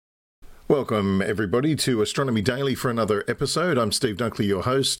Welcome, everybody, to Astronomy Daily for another episode. I'm Steve Dunkley, your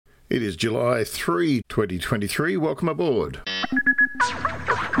host. It is July 3, 2023. Welcome aboard.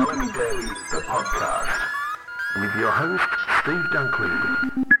 Astronomy Daily, the podcast, with your host, Steve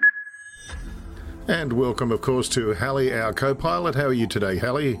Dunkley. And welcome, of course, to Hallie, our co-pilot. How are you today,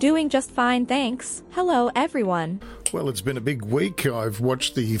 Hallie? Doing just fine, thanks. Hello, everyone. Well, it's been a big week. I've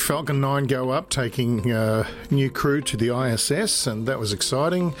watched the Falcon 9 go up, taking new crew to the ISS, and that was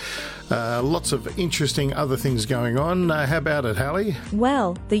exciting. Lots of interesting other things going on. How about it, Hallie?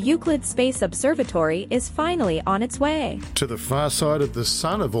 Well, the Euclid Space Observatory is finally on its way. To the far side of the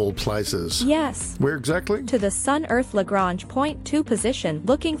sun, of all places. Yes. Where exactly? To the Sun-Earth Lagrange point 2 position,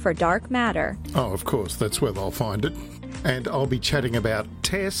 looking for dark matter. Oh, of course, that's where they'll find it. And I'll be chatting about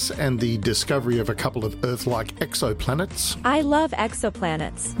TESS and the discovery of a couple of Earth-like exoplanets. I love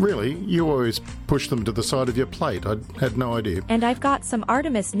exoplanets. Really? You always push them to the side of your plate. I had no idea. And I've got some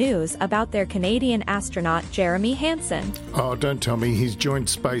Artemis news about their Canadian astronaut Jeremy Hansen. Oh, don't tell me he's joined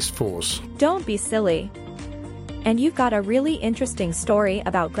Space Force. Don't be silly. And you've got a really interesting story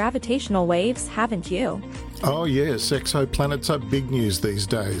about gravitational waves, haven't you? Oh yes, exoplanets are big news these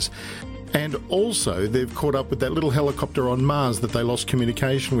days. And also, they've caught up with that little helicopter on Mars that they lost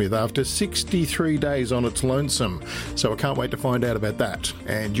communication with after 63 days on its lonesome. So I can't wait to find out about that.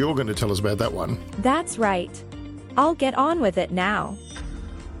 And you're going to tell us about that one. That's right. I'll get on with it now.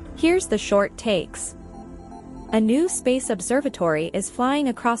 Here's the short takes. A new space observatory is flying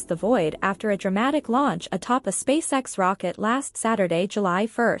across the void after a dramatic launch atop a SpaceX rocket last Saturday, July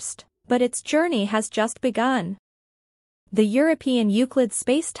 1st. But its journey has just begun. The European Euclid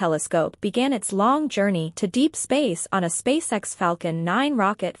Space Telescope began its long journey to deep space on a SpaceX Falcon 9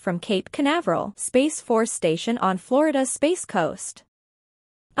 rocket from Cape Canaveral Space Force Station on Florida's Space Coast.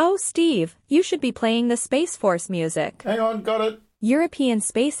 Oh, Steve, you should be playing the Space Force music. Hang on, got it. European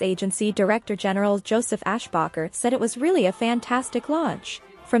Space Agency Director General Joseph Aschbacher said it was really a fantastic launch,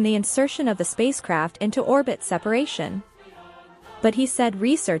 from the insertion of the spacecraft into orbit separation. But he said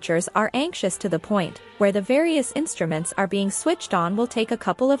researchers are anxious to the point where the various instruments are being switched on will take a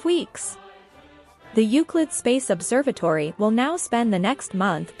couple of weeks. The Euclid Space Observatory will now spend the next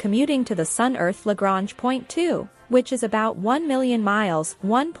month commuting to the Sun-Earth Lagrange point 2, which is about 1 million miles,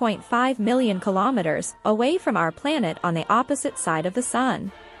 1.5 million kilometers, away from our planet on the opposite side of the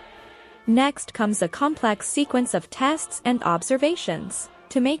Sun. Next comes a complex sequence of tests and observations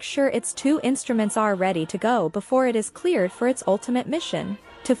to make sure its two instruments are ready to go before it is cleared for its ultimate mission,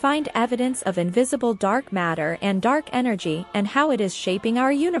 to find evidence of invisible dark matter and dark energy and how it is shaping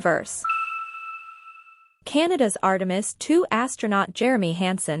our universe. Canada's Artemis 2 astronaut Jeremy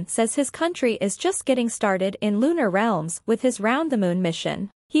Hansen says his country is just getting started in lunar realms with his round-the-moon mission.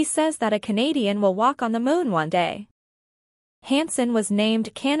 He says that a Canadian will walk on the moon one day. Hansen was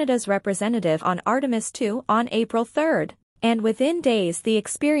named Canada's representative on Artemis 2 on April 3rd. And within days the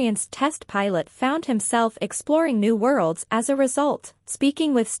experienced test pilot found himself exploring new worlds as a result,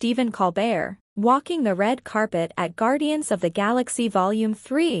 speaking with Stephen Colbert, walking the red carpet at Guardians of the Galaxy Volume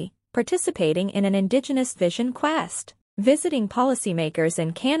 3, participating in an Indigenous Vision quest, visiting policymakers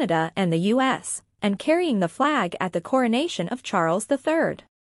in Canada and the US, and carrying the flag at the coronation of Charles III.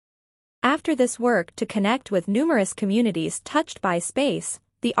 After this work to connect with numerous communities touched by space,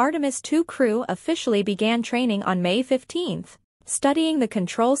 the Artemis 2 crew officially began training on May 15, studying the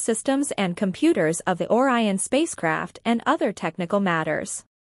control systems and computers of the Orion spacecraft and other technical matters.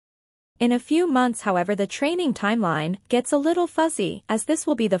 In a few months, however, the training timeline gets a little fuzzy, as this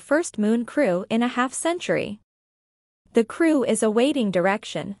will be the first moon crew in a half-century. The crew is awaiting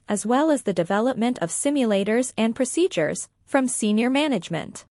direction, as well as the development of simulators and procedures, from senior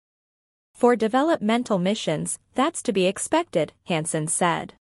management. For developmental missions, that's to be expected, Hansen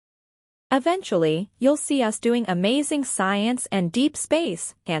said. Eventually, you'll see us doing amazing science and deep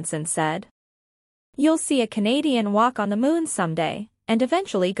space, Hansen said. You'll see a Canadian walk on the moon someday, and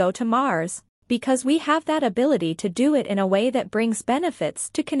eventually go to Mars, because we have that ability to do it in a way that brings benefits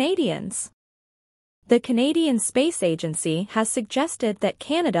to Canadians. The Canadian Space Agency has suggested that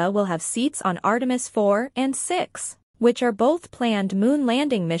Canada will have seats on Artemis 4 and 6. Which are both planned moon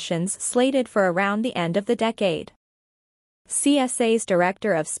landing missions slated for around the end of the decade. CSA's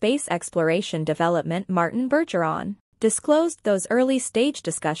Director of Space Exploration Development Martin Bergeron disclosed those early-stage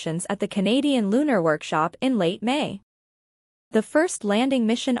discussions at the Canadian Lunar Workshop in late May. The first landing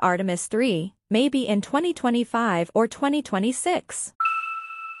mission Artemis 3 may be in 2025 or 2026.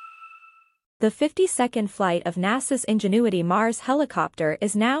 The 52nd flight of NASA's Ingenuity Mars helicopter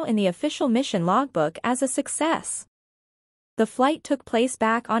is now in the official mission logbook as a success. The flight took place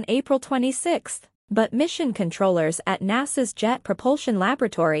back on April 26, But mission controllers at NASA's Jet Propulsion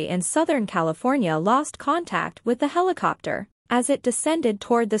Laboratory in Southern California lost contact with the helicopter as it descended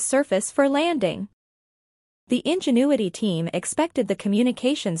toward the surface for landing. The Ingenuity team expected the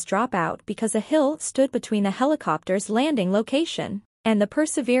communications dropout because a hill stood between the helicopter's landing location and the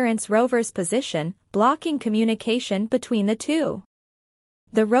Perseverance rover's position, blocking communication between the two.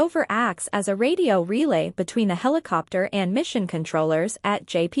 The rover acts as a radio relay between the helicopter and mission controllers at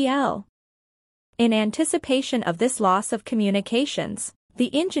JPL. In anticipation of this loss of communications,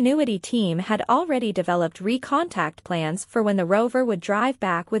 the Ingenuity team had already developed recontact plans for when the rover would drive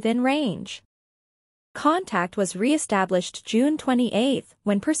back within range. Contact was re-established June 28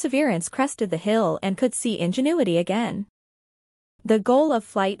 when Perseverance crested the hill and could see Ingenuity again. The goal of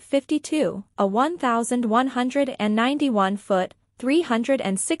Flight 52, a 1,191-foot,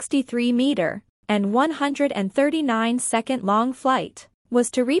 363-meter, and 139-second-long flight,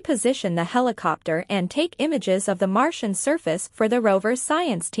 was to reposition the helicopter and take images of the Martian surface for the rover's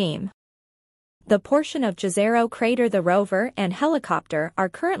science team. The portion of Jezero crater the rover and helicopter are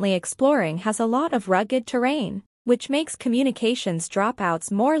currently exploring has a lot of rugged terrain, which makes communications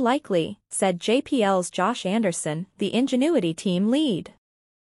dropouts more likely, said JPL's Josh Anderson, the Ingenuity team lead.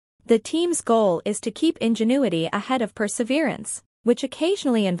 The team's goal is to keep Ingenuity ahead of Perseverance, which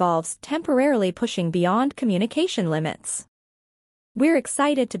occasionally involves temporarily pushing beyond communication limits. We're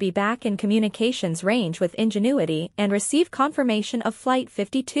excited to be back in communications range with Ingenuity and receive confirmation of Flight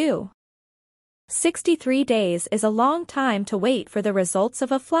 52. 63 days is a long time to wait for the results of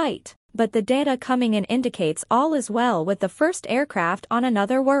a flight, but the data coming in indicates all is well with the first aircraft on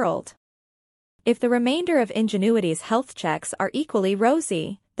another world. If the remainder of Ingenuity's health checks are equally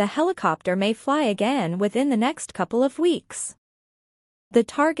rosy, the helicopter may fly again within the next couple of weeks. The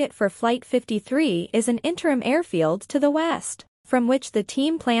target for Flight 53 is an interim airfield to the west, from which the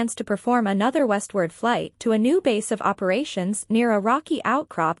team plans to perform another westward flight to a new base of operations near a rocky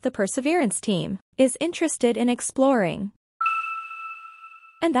outcrop the Perseverance team is interested in exploring.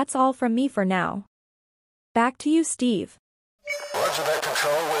 And that's all from me for now. Back to you, Steve. Roger that,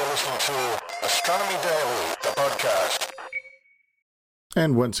 Control. We're listening to Astronomy Daily, the podcast.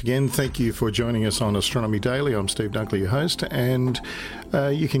 And once again, thank you for joining us on Astronomy Daily. I'm Steve Dunkley, your host, and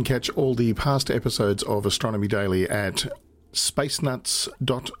you can catch all the past episodes of Astronomy Daily at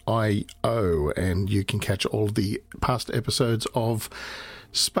spacenuts.io, and you can catch all the past episodes of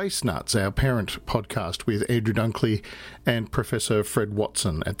Space Nuts, our parent podcast with Andrew Dunkley and Professor Fred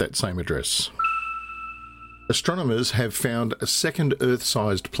Watson at that same address. Astronomers have found a second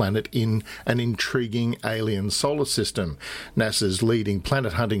Earth-sized planet in an intriguing alien solar system. NASA's leading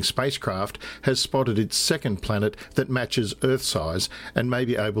planet-hunting spacecraft has spotted its second planet that matches Earth size and may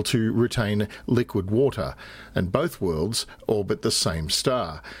be able to retain liquid water, and both worlds orbit the same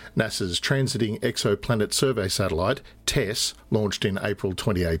star. NASA's Transiting Exoplanet Survey Satellite, TESS, launched in April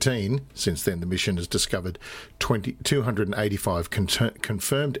 2018. Since then, the mission has discovered 285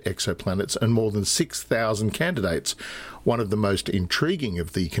 confirmed exoplanets and more than 6,000 candidates. One of the most intriguing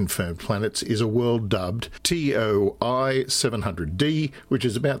of the confirmed planets is a world dubbed TOI-700d, which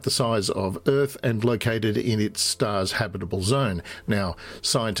is about the size of Earth and located in its star's habitable zone. Now,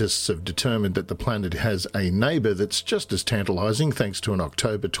 scientists have determined that the planet has a neighbour that's just as tantalising, thanks to an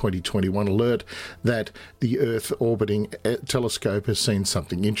October 2021 alert that the Earth orbiting telescope has seen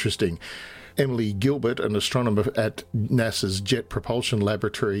something interesting. Emily Gilbert, an astronomer at NASA's Jet Propulsion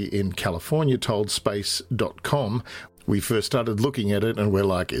Laboratory in California, told Space.com, "We first started looking at it and we're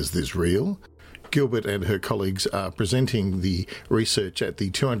like, is this real?" Gilbert and her colleagues are presenting the research at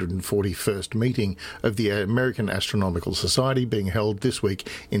the 241st meeting of the American Astronomical Society being held this week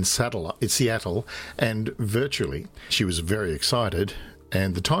in Seattle and virtually. She was very excited,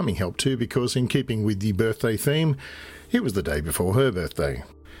 and the timing helped too, because in keeping with the birthday theme, it was the day before her birthday.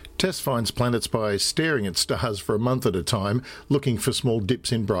 TESS finds planets by staring at stars for a month at a time, looking for small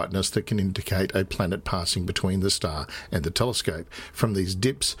dips in brightness that can indicate a planet passing between the star and the telescope. From these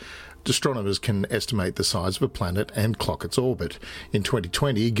dips, astronomers can estimate the size of a planet and clock its orbit. In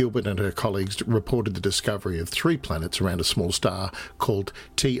 2020, Gilbert and her colleagues reported the discovery of 3 planets around a small star called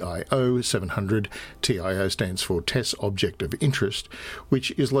TIO-700. TIO stands for TESS Object of Interest,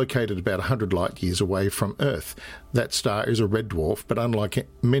 which is located about 100 light-years away from Earth. That star is a red dwarf, but unlike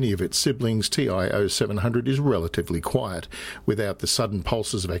many of its siblings, TIO-700 is relatively quiet, without the sudden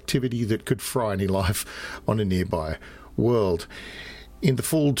pulses of activity that could fry any life on a nearby world. In the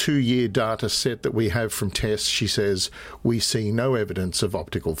full 2-year data set that we have from TESS, she says, we see no evidence of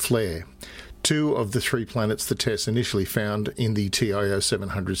optical flare. Two of the three planets the TESS initially found in the TIO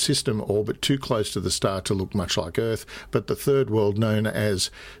 700 system orbit too close to the star to look much like Earth, but the third world, known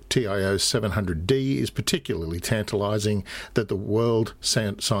as TIO 700D, is particularly tantalising. That the world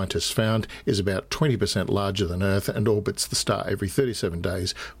scientists found is about 20% larger than Earth and orbits the star every 37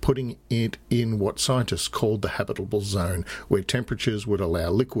 days, putting it in what scientists called the habitable zone, where temperatures would allow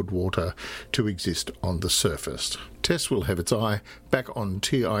liquid water to exist on the surface. TESS will have its eye back on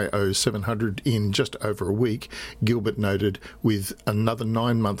TIO 700 in just over a week, Gilbert noted, with another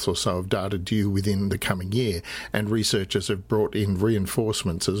 9 months or so of data due within the coming year, and researchers have brought in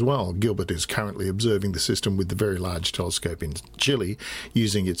reinforcements as well. Gilbert is currently observing the system with the Very Large Telescope in Chile,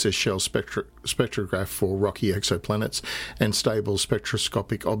 using its shell spectrograph for rocky exoplanets and Stable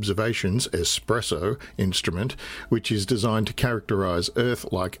Spectroscopic Observations (ESPRESSO) instrument, which is designed to characterise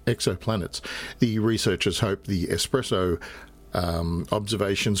Earth-like exoplanets. The researchers hope the ESPRESSO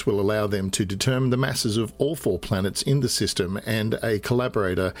observations will allow them to determine the masses of all four planets in the system, and a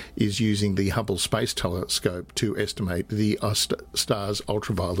collaborator is using the Hubble Space Telescope to estimate the star's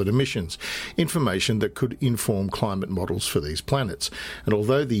ultraviolet emissions, information that could inform climate models for these planets. And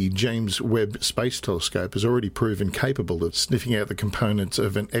although the James Webb Space Telescope has already proven capable of sniffing out the components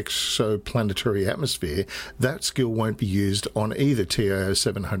of an exoplanetary atmosphere, that skill won't be used on either TIO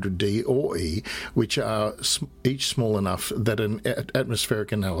 700D or E, which are each small enough that an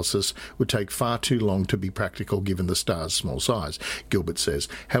atmospheric analysis would take far too long to be practical given the star's small size, Gilbert says.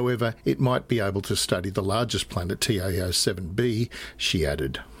 However, it might be able to study the largest planet, TIO 7b, she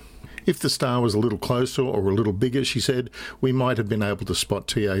added. If the star was a little closer or a little bigger, she said, we might have been able to spot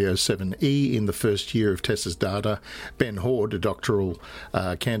TIO 7e in the first year of TESS's data. Ben Hord, a doctoral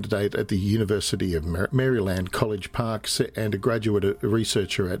candidate at the University of Maryland College Park and a graduate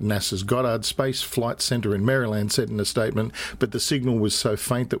researcher at NASA's Goddard Space Flight Center in Maryland, said in a statement, but the signal was so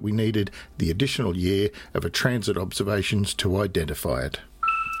faint that we needed the additional year of a transit observations to identify it.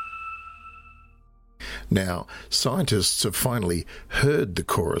 Now, scientists have finally heard the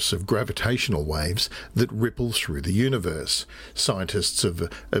chorus of gravitational waves that ripple through the universe. Scientists have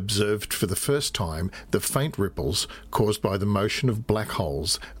observed for the first time the faint ripples caused by the motion of black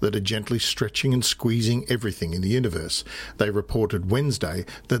holes that are gently stretching and squeezing everything in the universe. They reported Wednesday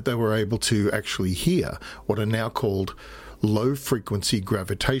that they were able to actually hear what are now called low-frequency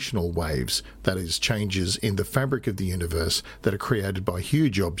gravitational waves, that is, changes in the fabric of the universe that are created by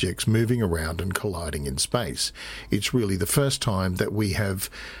huge objects moving around and colliding in space. It's really the first time that we have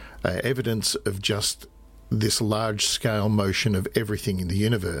evidence of just this large-scale motion of everything in the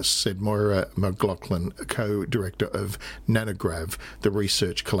universe, said Moira McLaughlin, co-director of Nanograv, the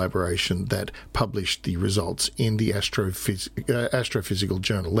research collaboration that published the results in the Astrophysical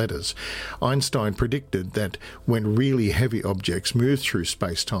Journal Letters. Einstein predicted that when really heavy objects move through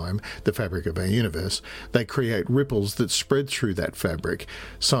space-time, the fabric of our universe, they create ripples that spread through that fabric.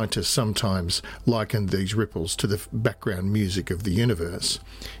 Scientists sometimes liken these ripples to the background music of the universe.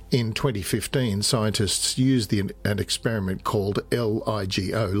 In 2015, scientists used an experiment called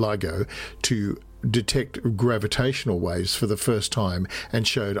LIGO to detect gravitational waves for the first time and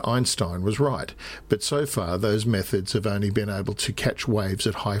showed Einstein was right. But so far, those methods have only been able to catch waves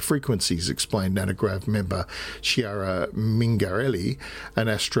at high frequencies, explained Nanograv member Chiara Mingarelli, an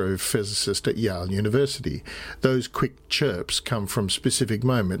astrophysicist at Yale University. Those quick chirps come from specific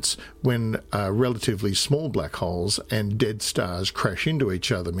moments when relatively small black holes and dead stars crash into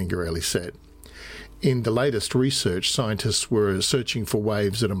each other, Mingarelli said. In the latest research, scientists were searching for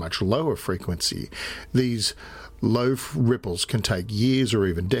waves at a much lower frequency. These low ripples can take years or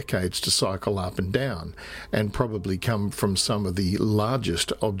even decades to cycle up and down, and probably come from some of the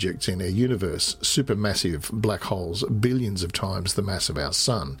largest objects in our universe, supermassive black holes, billions of times the mass of our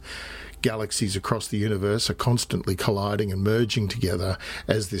Sun. Galaxies across the universe are constantly colliding and merging together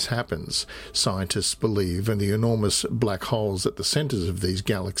as this happens, scientists believe, and the enormous black holes at the centres of these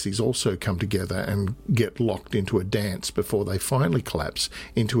galaxies also come together and get locked into a dance before they finally collapse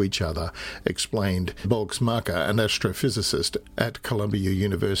into each other, explained Boltzmacher, an astrophysicist at Columbia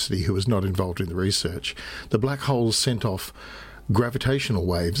University who was not involved in the research. The black holes sent off gravitational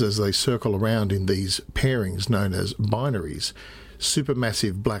waves as they circle around in these pairings known as binaries.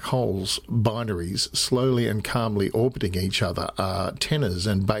 Supermassive black holes, binaries, slowly and calmly orbiting each other, are tenors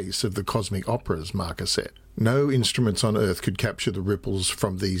and bass of the cosmic operas, Marker said. No instruments on Earth could capture the ripples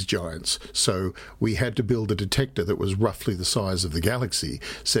from these giants, so we had to build a detector that was roughly the size of the galaxy,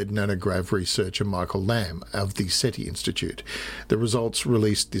 said nanograv researcher Michael Lamb of the SETI Institute. The results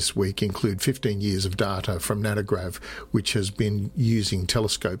released this week include 15 years of data from nanograv, which has been using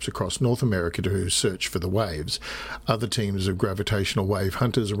telescopes across North America to search for the waves. Other teams of gravitational wave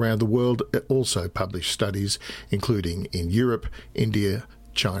hunters around the world also published studies, including in Europe, India,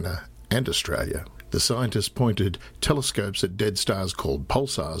 China and Australia. The scientists pointed telescopes at dead stars called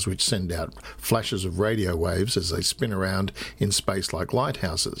pulsars, which send out flashes of radio waves as they spin around in space like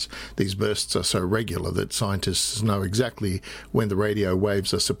lighthouses. These bursts are so regular that scientists know exactly when the radio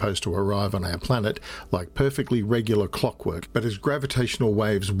waves are supposed to arrive on our planet, like perfectly regular clockwork. But as gravitational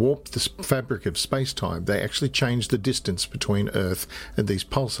waves warp the fabric of space-time, they actually change the distance between Earth and these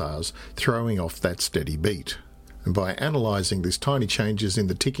pulsars, throwing off that steady beat. And by analysing these tiny changes in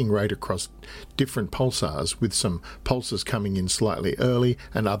the ticking rate across different pulsars, with some pulses coming in slightly early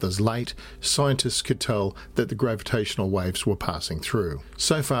and others late, scientists could tell that the gravitational waves were passing through.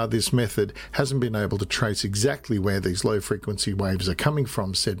 So far, this method hasn't been able to trace exactly where these low-frequency waves are coming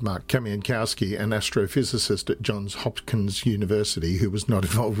from, said Mark Kamiankowski, an astrophysicist at Johns Hopkins University who was not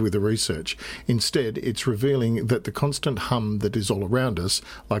involved with the research. Instead, it's revealing that the constant hum that is all around us,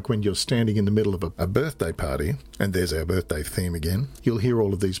 like when you're standing in the middle of a birthday party, and there's our birthday theme again, you'll hear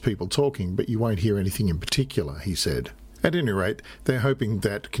all of these people talking, but you won't hear anything in particular, he said. At any rate, they're hoping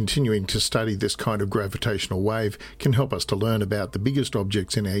that continuing to study this kind of gravitational wave can help us to learn about the biggest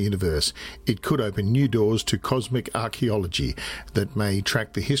objects in our universe. It could open new doors to cosmic archaeology that may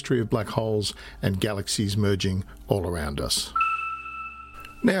track the history of black holes and galaxies merging all around us.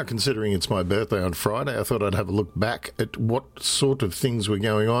 Now, considering it's my birthday on Friday, I thought I'd have a look back at what sort of things were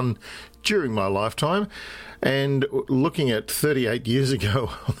going on during my lifetime. And looking at 38 years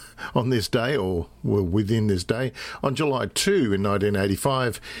ago on this day, or within this day, on July 2 in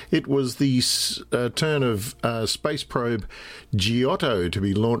 1985, it was the turn of space probe Giotto to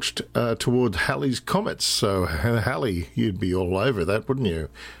be launched towards Halley's comets. So, Hallie, you'd be all over that, wouldn't you?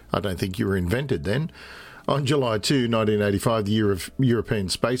 I don't think you were invented then. On July 2, 1985, the European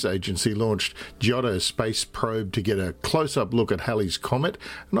Space Agency launched Giotto space probe to get a close-up look at Halley's comet,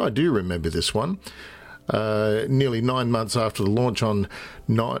 and I do remember this one. Nearly 9 months after the launch on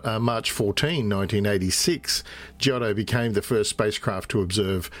March 14, 1986, Giotto became the first spacecraft to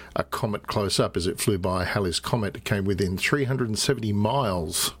observe a comet close-up as it flew by. Halley's comet came within 370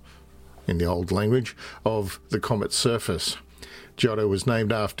 miles, in the old language, of the comet's surface. Giotto was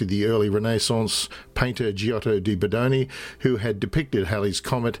named after the early Renaissance painter Giotto di Bordone, who had depicted Halley's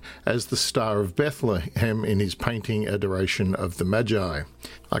comet as the Star of Bethlehem in his painting Adoration of the Magi.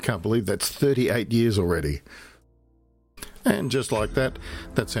 I can't believe that's 38 years already. And just like that,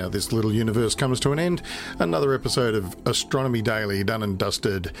 that's how this little universe comes to an end. Another episode of Astronomy Daily done and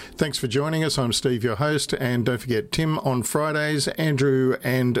dusted. Thanks for joining us. I'm Steve, your host, and don't forget Tim on Fridays, Andrew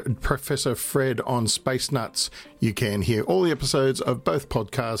and Professor Fred on Space Nuts. You can hear all the episodes of both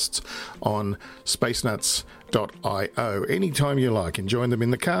podcasts on spacenuts.io anytime you like. Enjoy them in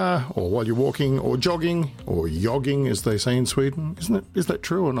the car, or while you're walking, or jogging, or yogging, as they say in Sweden. Is that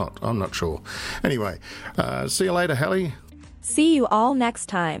true or not? I'm not sure. Anyway, see you later, Hallie. See you all next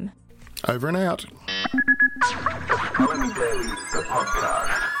time. Over and out. Astronomy Daily, the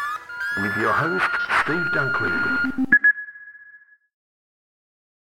podcast, with your host, Steve Dunkley.